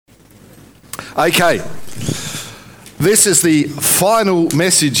Okay, this is the final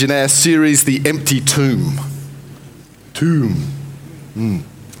message in our series, The Empty Tomb.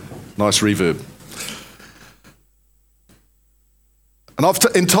 Nice reverb. And I've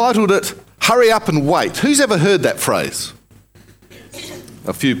entitled it, Hurry Up and Wait. Who's ever heard that phrase?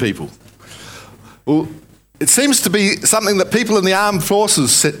 A few people. Well, it seems to be something that people in the armed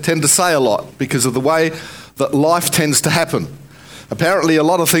forces tend to say a lot because of the way that life tends to happen. Apparently, a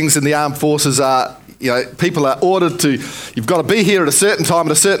lot of things in the armed forces are, people are ordered to, you've got to be here at a certain time,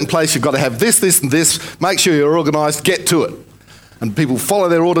 at a certain place, you've got to have this, this and this, make sure you're organised, get to it. And people follow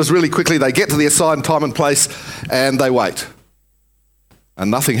their orders really quickly, they get to the assigned time and place, and they wait.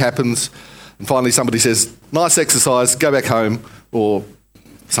 And nothing happens, and finally somebody says, nice exercise, go back home, or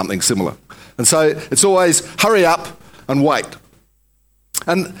something similar. And so it's always hurry up and wait.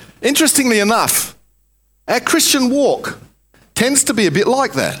 And interestingly enough, our Christian walk tends to be a bit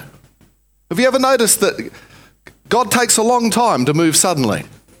like that. Have you ever noticed that God takes a long time to move suddenly?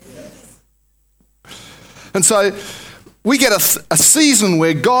 And so we get a season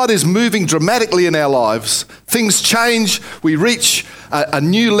where God is moving dramatically in our lives. Things change. We reach a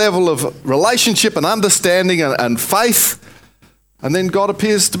new level of relationship and understanding and faith. And then God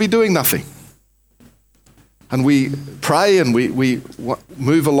appears to be doing nothing. And we pray and we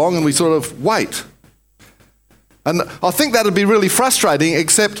move along and we sort of wait. And I think that would be really frustrating,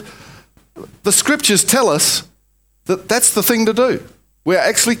 except the scriptures tell us that that's the thing to do. We're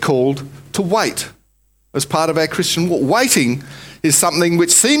actually called to wait as part of our Christian walk. Waiting is something which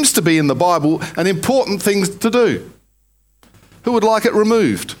seems to be in the Bible an important thing to do. Who would like it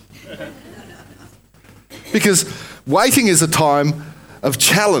removed? Because waiting is a time of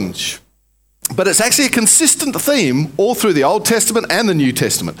challenge. But it's actually a consistent theme all through the Old Testament and the New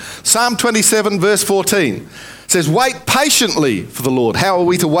Testament. Psalm 27 verse 14 says, wait patiently for the Lord. How are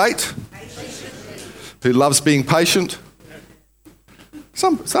we to wait? Patiently. Who loves being patient?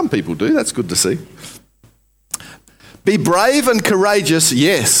 Some people do. That's good to see. Be brave and courageous.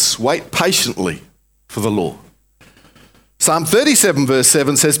 Yes, wait patiently for the Lord. Psalm 37 verse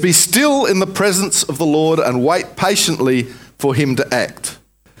 7 says, be still in the presence of the Lord and wait patiently for him to act.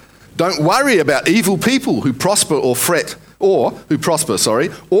 Don't worry about evil people who prosper or fret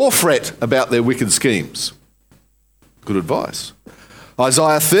about their wicked schemes. Good advice.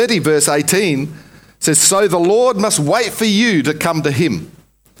 Isaiah 30 verse 18 says, so the Lord must wait for you to come to him,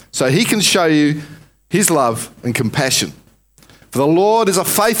 so he can show you his love and compassion. For the Lord is a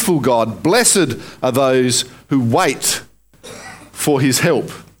faithful God. Blessed are those who wait for his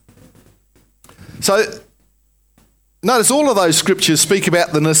help. So notice all of those scriptures speak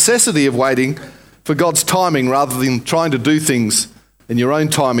about the necessity of waiting for God's timing rather than trying to do things in your own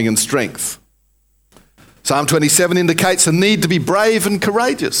timing and strength. Psalm 27 indicates a need to be brave and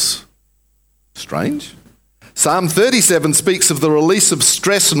courageous. Strange. Psalm 37 speaks of the release of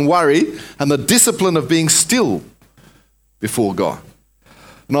stress and worry and the discipline of being still before God.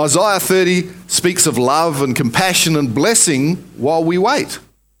 And Isaiah 30 speaks of love and compassion and blessing while we wait.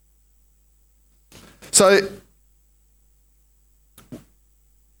 So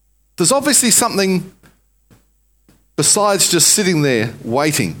there's obviously something besides just sitting there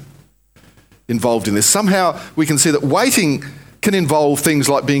waiting involved in this. Somehow we can see that waiting can involve things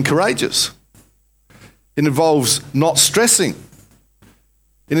like being courageous. It involves not stressing.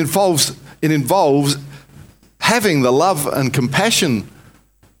 It involves having the love and compassion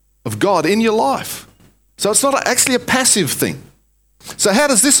of God in your life. So it's not actually a passive thing. So how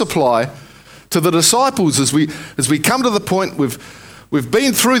does this apply to the disciples as we come to the point we've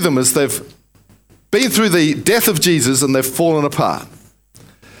been through them as they've been through the death of Jesus and they've fallen apart.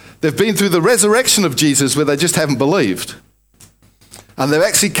 They've been through the resurrection of Jesus where they just haven't believed. And they've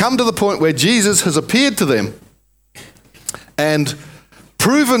actually come to the point where Jesus has appeared to them and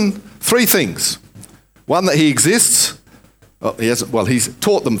proven three things. One, that he exists. He's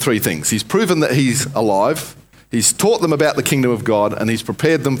taught them three things. He's proven that he's alive. He's taught them about the kingdom of God, and he's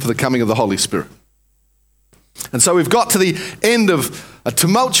prepared them for the coming of the Holy Spirit. And so we've got to the end of a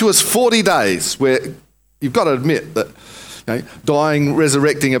tumultuous 40 days where you've got to admit that dying,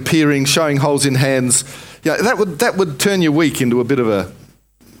 resurrecting, appearing, showing holes in hands, that would turn your week into a bit of a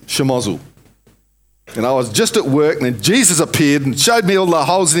schmozzle. And I was just at work, and then Jesus appeared and showed me all the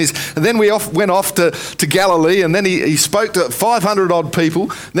holes in his. And then we went off to Galilee, and then he spoke to 500 odd people.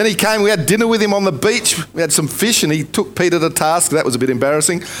 And then he came. We had dinner with him on the beach. We had some fish, and he took Peter to task. That was a bit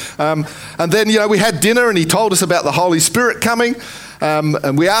embarrassing. And then we had dinner, and he told us about the Holy Spirit coming.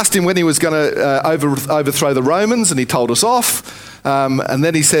 And we asked him when he was going to overthrow the Romans, and he told us off. And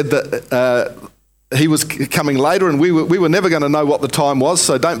then he said that he was coming later, and we were never going to know what the time was,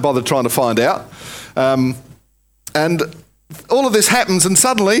 so don't bother trying to find out. And all of this happens, and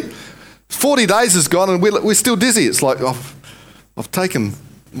suddenly 40 days has gone, and we're still dizzy. It's like I've taken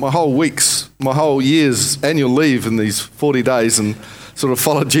my whole year's annual leave in these 40 days and sort of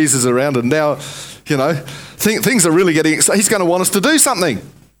followed Jesus around, and now, things are really getting exciting. He's going to want us to do something.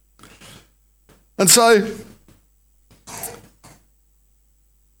 And so,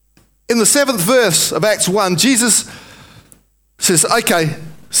 in the 7th verse of Acts 1, Jesus says, okay,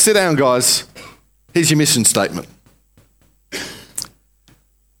 sit down, guys. Here's your mission statement.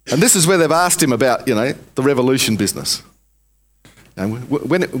 And this is where they've asked him about, the revolution business. And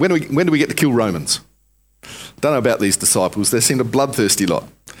when do we get to kill Romans? Don't know about these disciples. They seemed a bloodthirsty lot.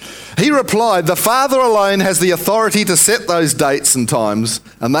 He replied, the Father alone has the authority to set those dates and times,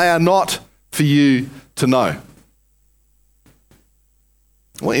 and they are not for you to know.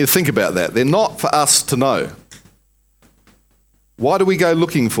 I want you to think about that. They're not for us to know. Why do we go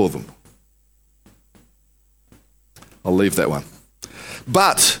looking for them? I'll leave that one.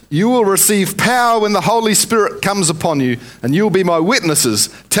 But you will receive power when the Holy Spirit comes upon you, and you will be my witnesses,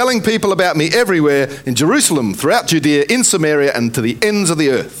 telling people about me everywhere, in Jerusalem, throughout Judea, in Samaria, and to the ends of the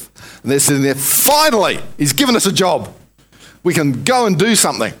earth. And they're sitting there, finally, he's given us a job. We can go and do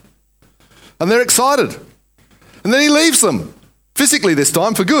something. And they're excited. And then he leaves them, physically this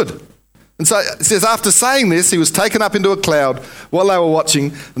time, for good. And so it says, after saying this, he was taken up into a cloud while they were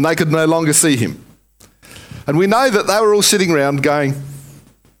watching, and they could no longer see him. And we know that they were all sitting around going,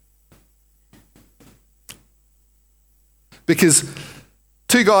 because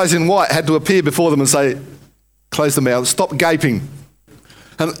 2 guys in white had to appear before them and say, close the mouth, stop gaping.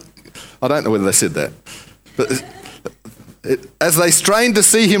 And I don't know whether they said that. But as they strained to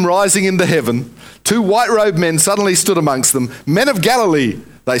see him rising into heaven, 2 white-robed men suddenly stood amongst them. Men of Galilee,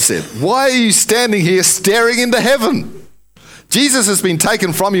 they said, why are you standing here staring into heaven? Jesus has been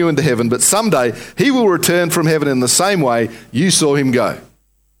taken from you into heaven, but someday he will return from heaven in the same way you saw him go.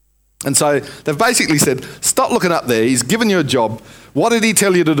 And so they've basically said, stop looking up there. He's given you a job. What did he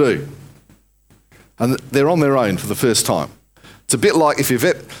tell you to do? And they're on their own for the first time. It's a bit like if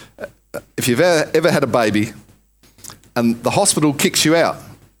you've ever had a baby and the hospital kicks you out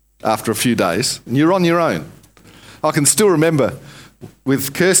after a few days and you're on your own. I can still remember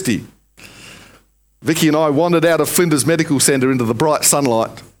with Kirsty, Vicky and I wandered out of Flinders Medical Centre into the bright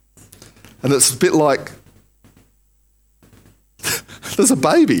sunlight, and it's a bit like, there's a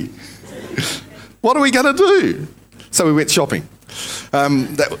baby. What are we going to do? So we went shopping.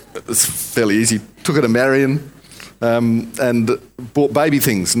 That was fairly easy. Took her to Marion and bought baby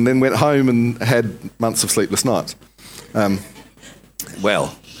things, and then went home and had months of sleepless nights.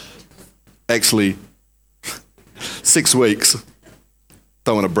 Actually, 6 weeks.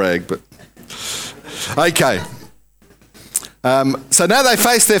 Don't want to brag, but okay. So now they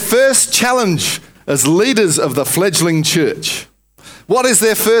face their first challenge as leaders of the fledgling church. What is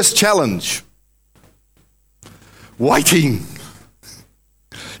their first challenge? Waiting.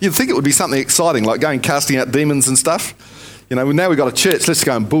 You'd think it would be something exciting, like going casting out demons and stuff. Now we've got a church, let's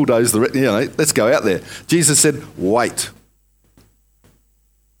go and bulldoze let's go out there. Jesus said, wait.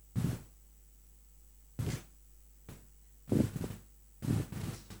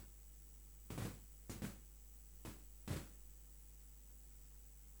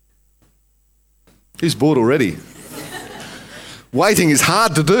 Who's bored already? Waiting is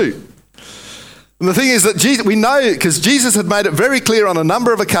hard to do. And the thing is that we know, because Jesus had made it very clear on a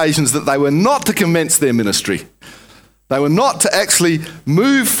number of occasions that they were not to commence their ministry. They were not to actually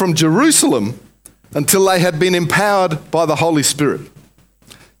move from Jerusalem until they had been empowered by the Holy Spirit.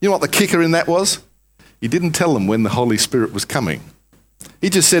 You know what the kicker in that was? He didn't tell them when the Holy Spirit was coming.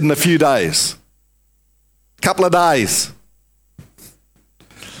 He just said in a few days. A couple of days.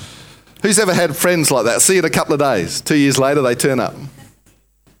 Who's ever had friends like that? See you in a couple of days. 2 years later, they turn up.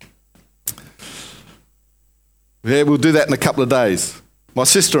 Yeah, we'll do that in a couple of days. My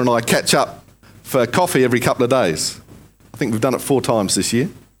sister and I catch up for coffee every couple of days. I think we've done it 4 times this year.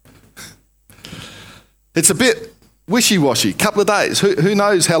 It's a bit wishy-washy, couple of days. Who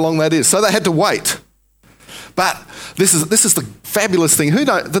knows how long that is? So they had to wait. But this is the fabulous thing. Who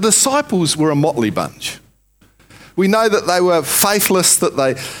knows? The disciples were a motley bunch. We know that they were faithless, that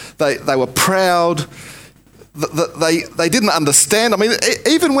they were proud, that they didn't understand. I mean,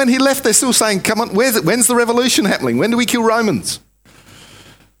 even when he left, they're still saying, come on, when's the revolution happening? When do we kill Romans?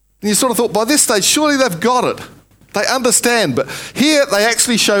 And you sort of thought, by this stage, surely they've got it. They understand. But here they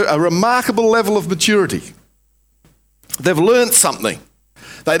actually show a remarkable level of maturity. They've learnt something.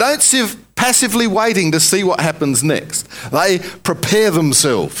 They don't sit passively waiting to see what happens next. They prepare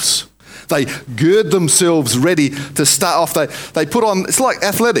themselves. They gird themselves ready to start off. They put on, it's like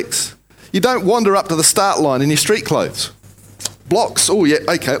athletics. You don't wander up to the start line in your street clothes. Blocks, oh yeah,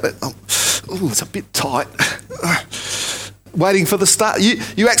 okay. Oh, it's a bit tight. Waiting for the start.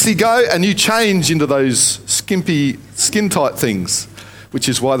 You actually go and you change into those skimpy, skin-tight things, which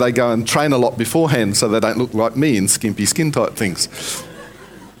is why they go and train a lot beforehand so they don't look like me in skimpy, skin-tight things.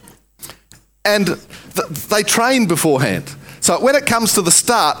 And they train beforehand. So when it comes to the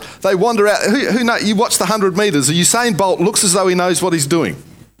start, they wander out. Who knows? You watch the 100 metres. Usain Bolt looks as though he knows what he's doing.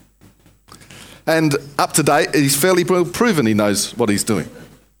 And up to date, he's fairly proven he knows what he's doing.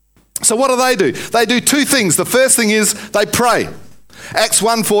 So what do? They do two things. The first thing is they pray. Acts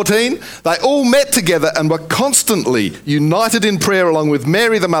 1:14, they all met together and were constantly united in prayer along with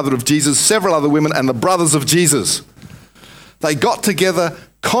Mary, the mother of Jesus, several other women, and the brothers of Jesus. They got together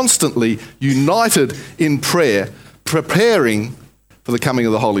constantly united in prayer, preparing for the coming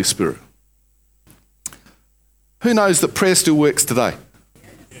of the Holy Spirit. Who knows that prayer still works today?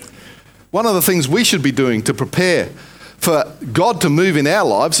 One of the things we should be doing to prepare for God to move in our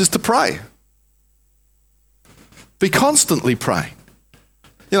lives is to pray. Be constantly praying.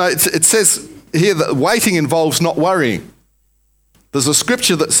 You know, it says here that waiting involves not worrying. There's a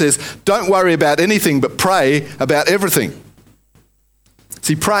scripture that says, don't worry about anything, but pray about everything.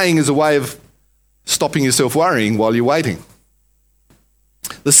 See, praying is a way of stopping yourself worrying while you're waiting.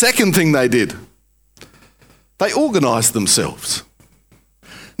 The second thing they did, they organised themselves.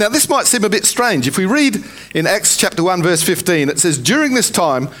 Now, this might seem a bit strange. If we read in Acts chapter 1, verse 15, it says, during this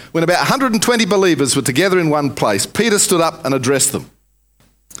time, when about 120 believers were together in one place, Peter stood up and addressed them.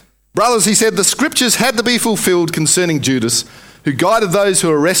 Brothers, he said, the scriptures had to be fulfilled concerning Judas, who guided those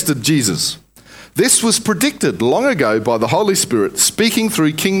who arrested Jesus. This was predicted long ago by the Holy Spirit, speaking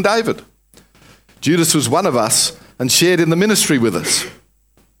through King David. Judas was one of us and shared in the ministry with us.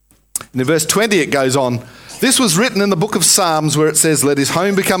 And in verse 20 it goes on, this was written in the book of Psalms where it says, let his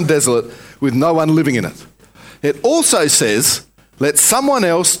home become desolate with no one living in it. It also says, let someone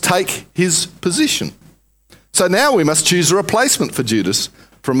else take his position. So now we must choose a replacement for Judas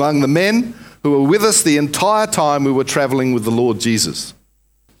from among the men who were with us the entire time we were travelling with the Lord Jesus,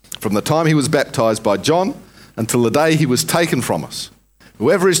 from the time he was baptised by John until the day he was taken from us.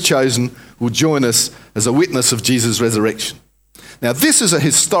 Whoever is chosen will join us as a witness of Jesus' resurrection. Now, this is a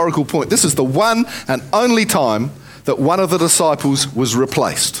historical point. This is the one and only time that one of the disciples was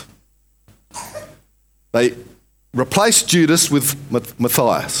replaced. They replaced Judas with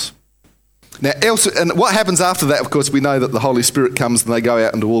Matthias. Now, and what happens after that, of course, we know that the Holy Spirit comes and they go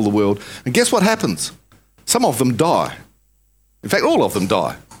out into all the world. And guess what happens? Some of them die. In fact, all of them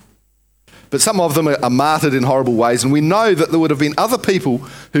die. But some of them are martyred in horrible ways. And we know that there would have been other people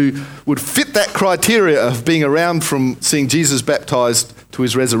who would fit that criteria of being around from seeing Jesus baptised to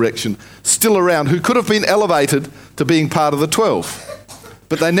his resurrection, still around, who could have been elevated to being part of the 12.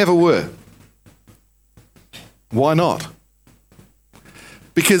 But they never were. Why not?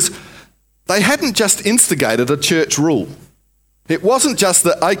 Because they hadn't just instigated a church rule. It wasn't just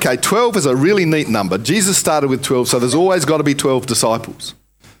that, okay, 12 is a really neat number. Jesus started with 12, so there's always got to be 12 disciples.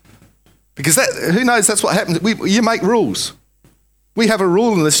 Because who knows, that's what happens. You make rules. We have a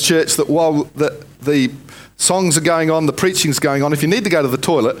rule in this church that while the songs are going on, the preaching's going on, if you need to go to the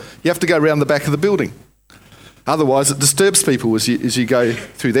toilet, you have to go around the back of the building. Otherwise, it disturbs people as you go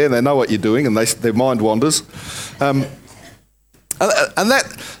through there, and they know what you're doing, and their mind wanders. And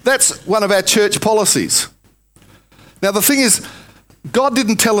that's one of our church policies. Now, the thing is, God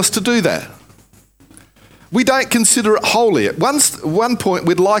didn't tell us to do that. We don't consider it holy. At one point,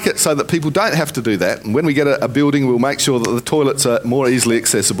 we'd like it so that people don't have to do that. And when we get a building, we'll make sure that the toilets are more easily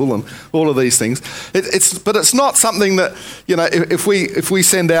accessible and all of these things. But it's not something that, you know, if we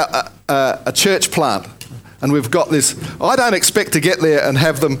send out a church plant and we've got this, I don't expect to get there and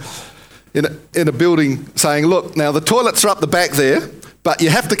have them in a building saying, look, now the toilets are up the back there, but you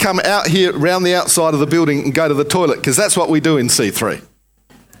have to come out here around the outside of the building and go to the toilet, because that's what we do in C3.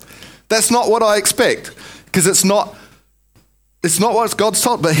 That's not what I expect. Because it's not what God's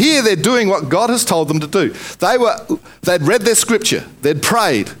told. But here they're doing what God has told them to do. They'd read their scripture, they'd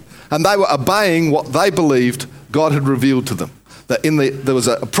prayed, and they were obeying what they believed God had revealed to them. That there was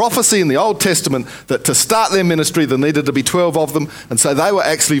a prophecy in the Old Testament that to start their ministry there needed to be 12 of them, and so they were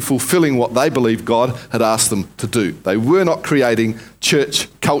actually fulfilling what they believed God had asked them to do. They were not creating church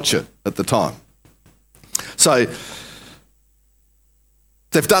culture at the time. So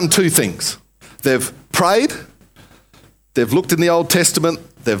they've done two things. They've prayed, they've looked in the Old Testament,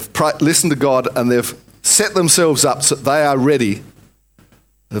 they've listened to God, and they've set themselves up so that they are ready,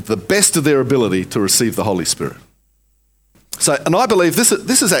 at the best of their ability, to receive the Holy Spirit. So, and I believe this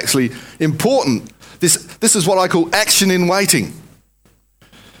is actually important. This is what I call action in waiting.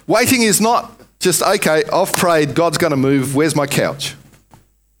 Waiting is not just, okay, I've prayed, God's going to move, where's my couch?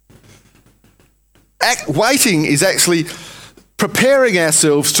 Waiting is actually preparing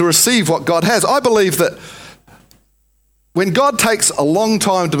ourselves to receive what God has. I believe that when God takes a long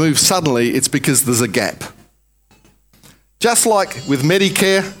time to move suddenly, it's because there's a gap. Just like with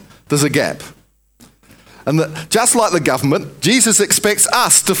Medicare, there's a gap. And just like the government, Jesus expects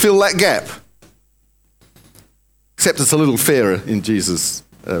us to fill that gap. Except it's a little fairer in Jesus.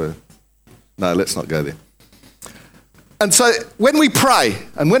 No, let's not go there. And so when we pray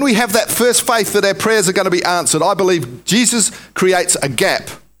and when we have that first faith that our prayers are going to be answered, I believe Jesus creates a gap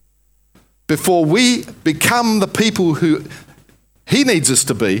before we become the people who he needs us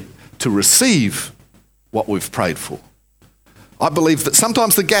to be to receive what we've prayed for. I believe that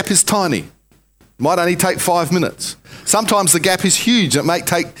sometimes the gap is tiny. It might only take 5 minutes. Sometimes the gap is huge. It may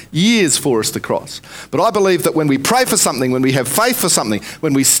take years for us to cross. But I believe that when we pray for something, when we have faith for something,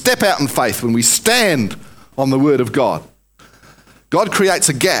 when we step out in faith, when we stand on the word of God, God creates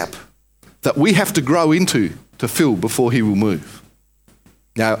a gap that we have to grow into to fill before he will move.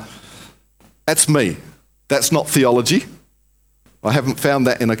 Now, that's me. That's not theology. I haven't found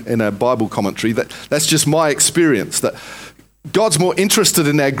that in a Bible commentary. That's just my experience, that God's more interested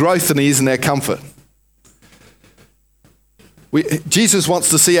in our growth than he is in our comfort. Jesus wants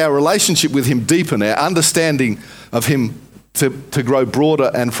to see our relationship with him deepen, our understanding of him to grow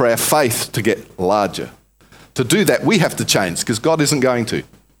broader, and for our faith to get larger. To do that, we have to change, because God isn't going to.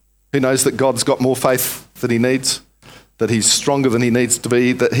 He knows that God's got more faith than he needs, that he's stronger than he needs to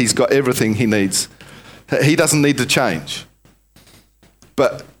be, that he's got everything he needs. He doesn't need to change.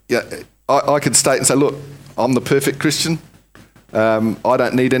 But yeah, I could state and say, look, I'm the perfect Christian. I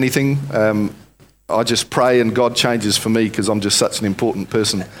don't need anything. I just pray and God changes for me because I'm just such an important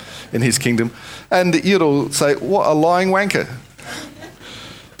person in his kingdom. And you'd all say, what a lying wanker.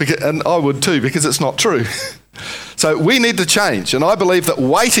 And I would too, because it's not true. So we need to change. And I believe that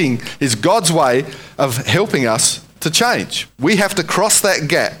waiting is God's way of helping us to change. We have to cross that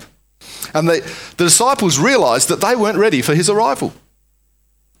gap. And the disciples realized that they weren't ready for his arrival.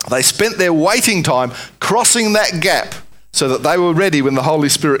 They spent their waiting time crossing that gap so that they were ready when the Holy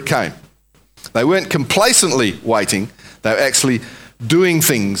Spirit came. They weren't complacently waiting. They were actually doing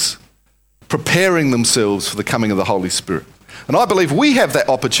things, preparing themselves for the coming of the Holy Spirit. And I believe we have that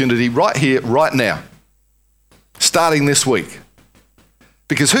opportunity right here, right now, starting this week.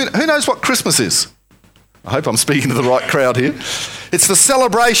 Because who knows what Christmas is? I hope I'm speaking to the right crowd here. It's the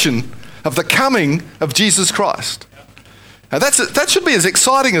celebration of the coming of Jesus Christ. Now that should be as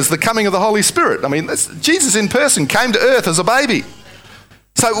exciting as the coming of the Holy Spirit. I mean, Jesus in person came to earth as a baby.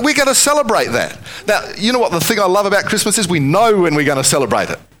 So we're going to celebrate that. Now, you know what the thing I love about Christmas is? We know when we're going to celebrate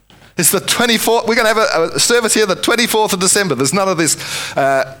it. It's the 24th. We're going to have a service here the 24th of December. There's none of this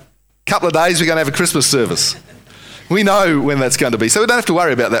couple of days we're going to have a Christmas service. We know when that's going to be, so we don't have to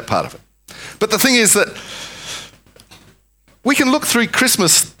worry about that part of it. But the thing is that we can look through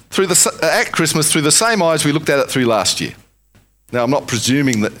Christmas, at Christmas through the same eyes we looked at it through last year. Now, I'm not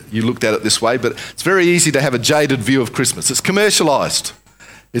presuming that you looked at it this way, but it's very easy to have a jaded view of Christmas. It's commercialised.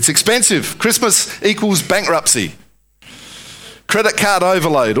 It's expensive. Christmas equals bankruptcy. Credit card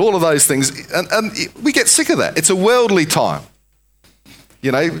overload, all of those things. And we get sick of that. It's a worldly time.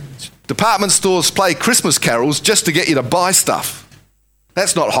 You know, department stores play Christmas carols just to get you to buy stuff.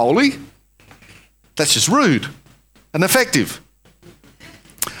 That's not holy. That's just rude and effective.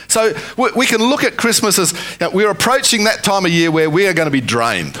 So we can look at Christmas as, we're approaching that time of year where we are going to be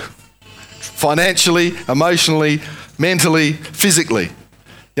drained. Financially, emotionally, mentally, physically.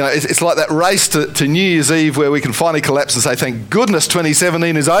 You know, it's like that race to New Year's Eve where we can finally collapse and say, thank goodness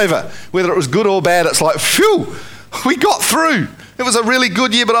 2017 is over. Whether it was good or bad, it's like, phew, we got through. It was a really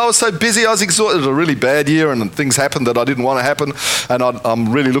good year, but I was so busy, I was exhausted. It was a really bad year and things happened that I didn't want to happen. And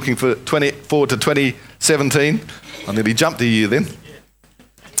I'm really looking forward to 2017. I nearly jumped a year then.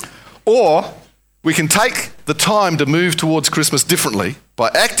 Or we can take the time to move towards Christmas differently by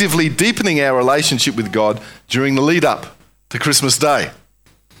actively deepening our relationship with God during the lead up to Christmas Day.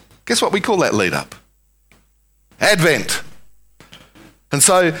 Guess what we call that lead up? Advent. And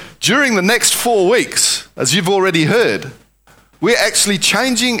so during the next 4 weeks, as you've already heard, we're actually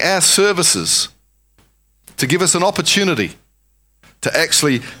changing our services to give us an opportunity to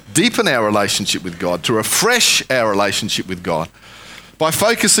actually deepen our relationship with God, to refresh our relationship with God by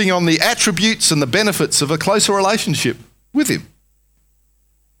focusing on the attributes and the benefits of a closer relationship with him.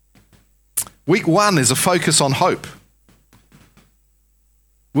 Week 1 is a focus on hope.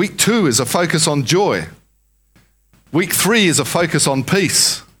 Week 2 is a focus on joy. Week 3 is a focus on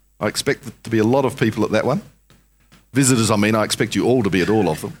peace. I expect there to be a lot of people at that one. Visitors, I expect you all to be at all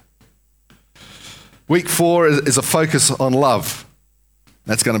of them. Week 4 is a focus on love.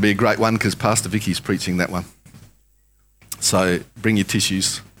 That's going to be a great one because Pastor Vicky's preaching that one. So bring your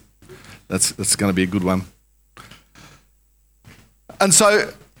tissues. That's going to be a good one. And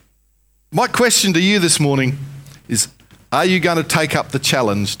so my question to you this morning is, are you going to take up the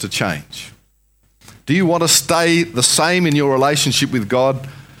challenge to change? Do you want to stay the same in your relationship with God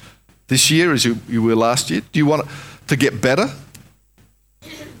this year as you were last year? Do you want to get better?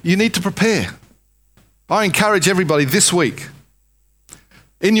 You need to prepare. I encourage everybody this week,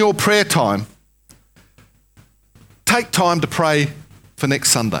 in your prayer time, take time to pray for next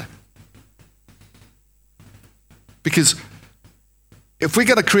Sunday. Because if we're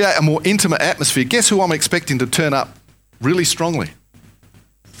going to create a more intimate atmosphere, guess who I'm expecting to turn up really strongly?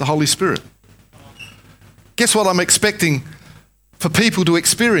 The Holy Spirit. Guess what I'm expecting for people to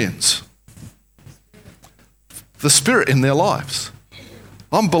experience? The Spirit in their lives.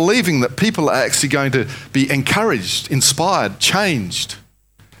 I'm believing that people are actually going to be encouraged, inspired, changed,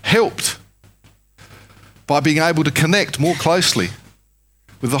 helped by being able to connect more closely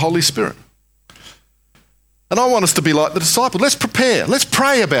with the Holy Spirit. And I want us to be like the disciples. Let's prepare. Let's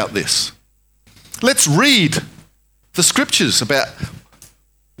pray about this. Let's read the scriptures about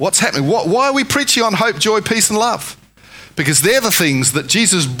what's happening. Why are we preaching on hope, joy, peace, and love? Because they're the things that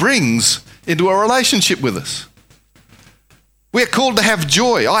Jesus brings into a relationship with us. We're called to have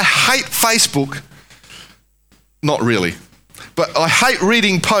joy. I hate Facebook. Not really. But I hate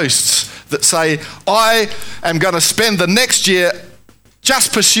reading posts that say, I am going to spend the next year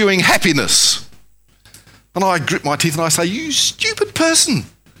just pursuing happiness. And I grip my teeth and I say, you stupid person.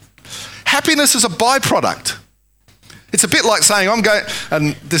 Happiness is a byproduct. It's a bit like saying, I'm going,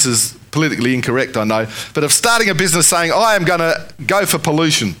 and this is politically incorrect, I know, but of starting a business saying, I am going to go for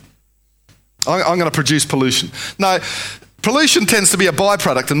pollution. I'm going to produce pollution. No, pollution tends to be a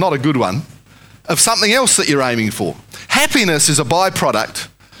byproduct, and not a good one, of something else that you're aiming for. Happiness is a byproduct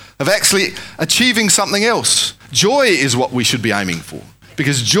of actually achieving something else. Joy is what we should be aiming for,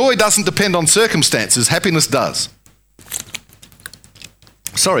 because joy doesn't depend on circumstances, happiness does.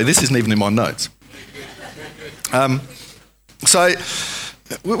 Sorry, this isn't even in my notes. So,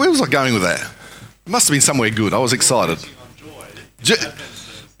 where was I going with that? It must have been somewhere good. I was excited.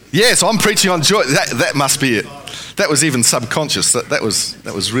 Yes, I'm preaching on joy. That must be it. That was even subconscious. That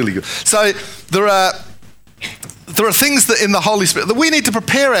was really good. So there are things that in the Holy Spirit that we need to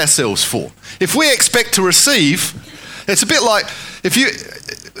prepare ourselves for. If we expect to receive, it's a bit like if you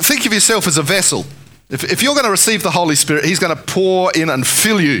think of yourself as a vessel. If you're going to receive the Holy Spirit, He's going to pour in and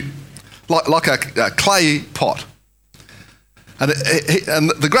fill you like a clay pot. And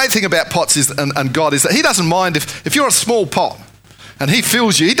the great thing about pots is, and God is that He doesn't mind if you're a small pot and He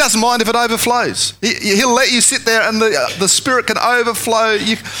fills you. He doesn't mind if it overflows. He'll let you sit there and the Spirit can overflow.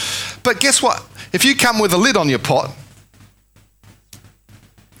 But guess what? If you come with a lid on your pot,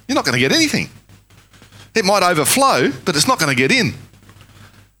 you're not going to get anything. It might overflow, but it's not going to get in.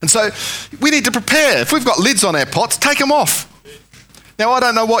 And so we need to prepare. If we've got lids on our pots, take them off. Now, I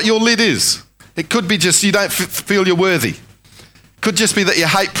don't know what your lid is. It could be just you don't feel you're worthy. It could just be that you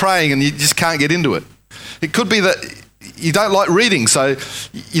hate praying and you just can't get into it. It could be that you don't like reading, so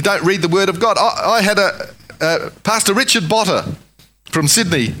you don't read the Word of God. I had Pastor Richard Botter from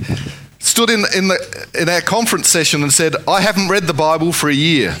Sydney stood in our conference session and said, I haven't read the Bible for a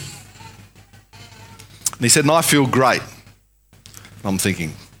year. And he said, and I feel great. I'm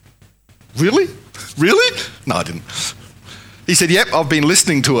thinking, really? Really? No, I didn't. He said, yep, I've been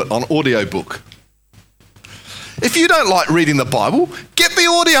listening to it on audiobook. If you don't like reading the Bible, get the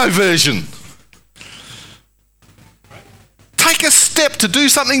audio version. Take a step to do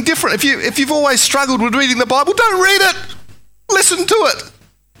something different. If you've always struggled with reading the Bible, don't read it. Listen to it.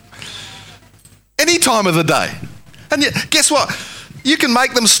 Any time of the day. And guess what? You can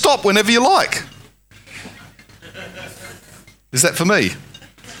make them stop whenever you like. Is that for me?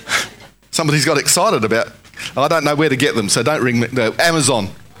 Somebody's got excited about, I don't know where to get them, so don't ring me. No, Amazon,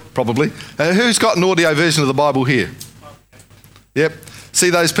 probably. Who's got an audio version of the Bible here? Yep. See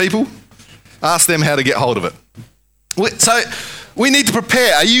those people? Ask them how to get hold of it. So we need to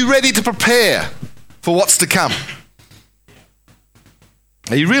prepare. Are you ready to prepare for what's to come?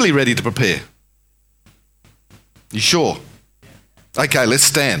 Are you really ready to prepare? You sure? Okay, let's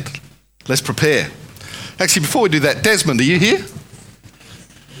stand. Let's prepare. Actually, before we do that, Desmond, are you here?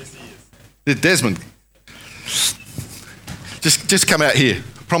 Yes, he is. Desmond, just come out here.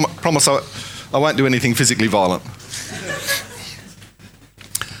 Promise I won't do anything physically violent.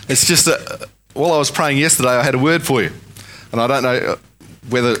 It's just that while I was praying yesterday, I had a word for you. And I don't know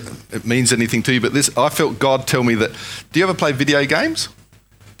whether it means anything to you, but I felt God tell me that, do you ever play video games?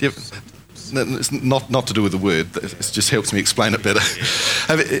 It's not to do with the word, it just helps me explain it better.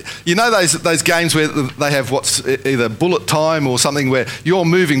 You know those games where they have what's either bullet time or something where you're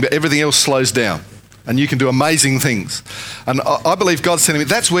moving but everything else slows down and you can do amazing things. And I believe God's telling me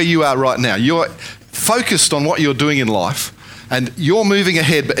that's where you are right now. You're focused on what you're doing in life and you're moving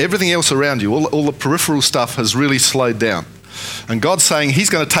ahead, but everything else around you, all the peripheral stuff has really slowed down. And God's saying he's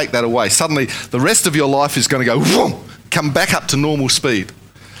going to take that away. Suddenly the rest of your life is going to go, whoom, come back up to normal speed.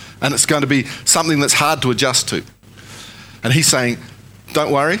 And it's going to be something that's hard to adjust to. And he's saying,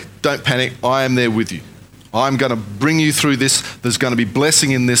 don't worry, don't panic, I am there with you. I'm going to bring you through this. There's going to be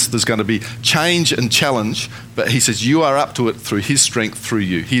blessing in this. There's going to be change and challenge. But he says, you are up to it through his strength, through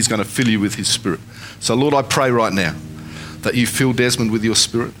you. He's going to fill you with his spirit. So Lord, I pray right now that you fill Desmond with your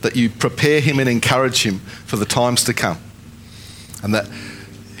spirit, that you prepare him and encourage him for the times to come. And that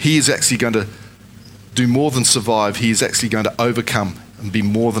he is actually going to do more than survive. He is actually going to overcome and be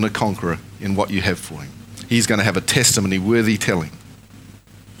more than a conqueror in what you have for him. He's going to have a testimony worthy telling.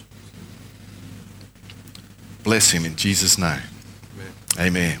 Bless him in Jesus' name.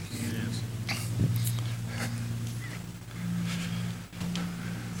 Amen.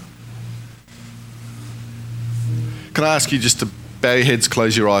 Can I ask you just to bow your heads,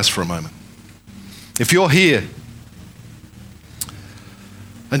 close your eyes for a moment? If you're here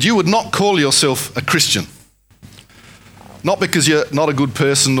and you would not call yourself a Christian, not because you're not a good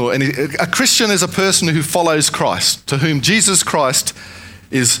person or anything. A Christian is a person who follows Christ, to whom Jesus Christ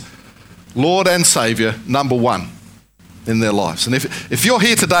is Lord and Saviour, number one in their lives. And if you're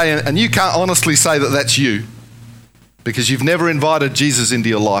here today and you can't honestly say that that's you, because you've never invited Jesus into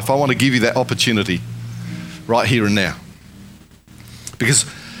your life, I want to give you that opportunity right here and now. Because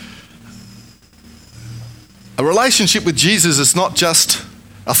a relationship with Jesus is not just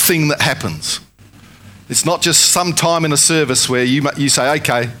a thing that happens. It's not just some time in a service where you say,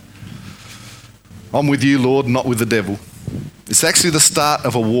 okay, I'm with you, Lord, not with the devil. It's actually the start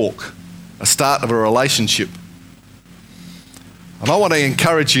of a walk, a start of a relationship. And I want to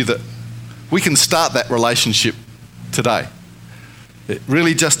encourage you that we can start that relationship today. It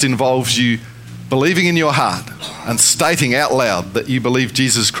really just involves you believing in your heart and stating out loud that you believe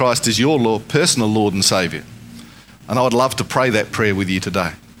Jesus Christ is your Lord, personal Lord and Saviour. And I would love to pray that prayer with you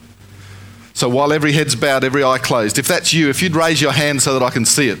today. So while every head's bowed, every eye closed, if that's you, if you'd raise your hand so that I can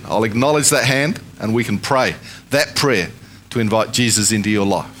see it, I'll acknowledge that hand and we can pray that prayer to invite Jesus into your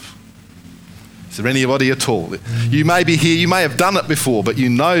life. Is there anybody at all? You may be here, you may have done it before, but you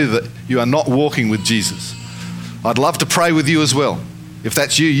know that you are not walking with Jesus. I'd love to pray with you as well. If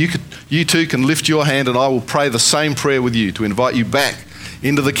that's you, you too can lift your hand and I will pray the same prayer with you to invite you back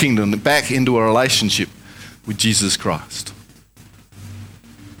into the kingdom, back into a relationship with Jesus Christ.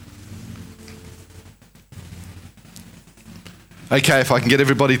 Okay, if I can get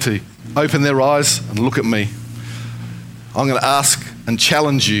everybody to open their eyes and look at me, I'm going to ask and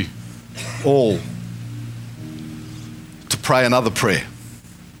challenge you all to pray another prayer.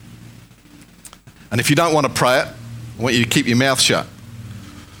 And if you don't want to pray it, I want you to keep your mouth shut,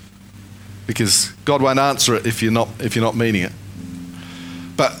 because God won't answer it if you're not meaning it.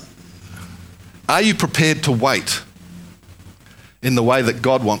 But are you prepared to wait in the way that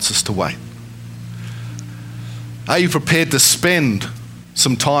God wants us to wait? Are you prepared to spend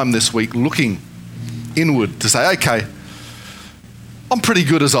some time this week looking inward to say, okay, I'm pretty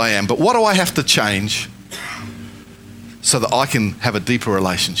good as I am, but what do I have to change so that I can have a deeper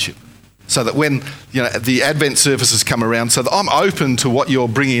relationship? So that when the Advent services come around, so that I'm open to what you're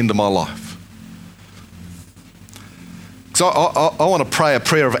bringing into my life. So I want to pray a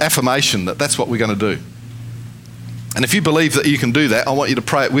prayer of affirmation that that's what we're going to do. And if you believe that you can do that, I want you to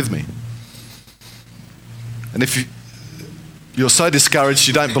pray it with me. And if you're so discouraged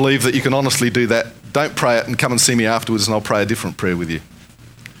you don't believe that you can honestly do that, don't pray it and come and see me afterwards and I'll pray a different prayer with you.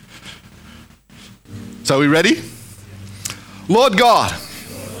 So are we ready? Lord God,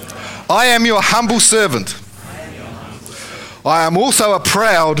 I am your humble servant. I am also a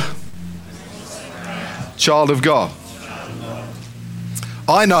proud child of God.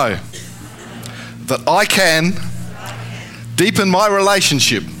 I know that I can deepen my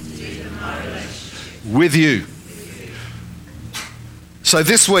relationship with you. So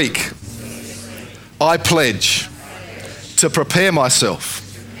this week, I pledge to prepare myself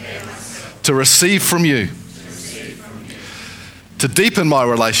to receive from you, to deepen my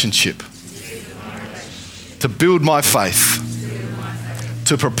relationship, to build my faith,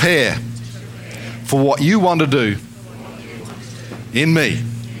 to prepare for what you want to do in me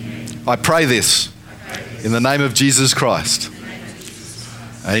I pray this in the name of Jesus Christ.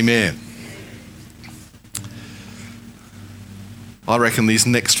 Amen. I reckon these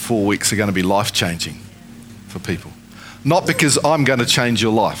next 4 weeks are going to be life-changing for people. Not because I'm going to change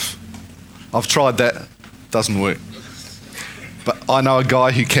your life. I've tried that. Doesn't work. But I know a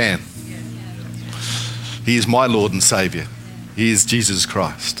guy who can. He is my Lord and Saviour. He is Jesus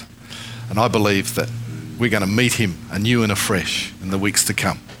Christ. And I believe that we're going to meet him anew and afresh in the weeks to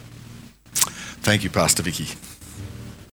come. Thank you, Pastor Vicky.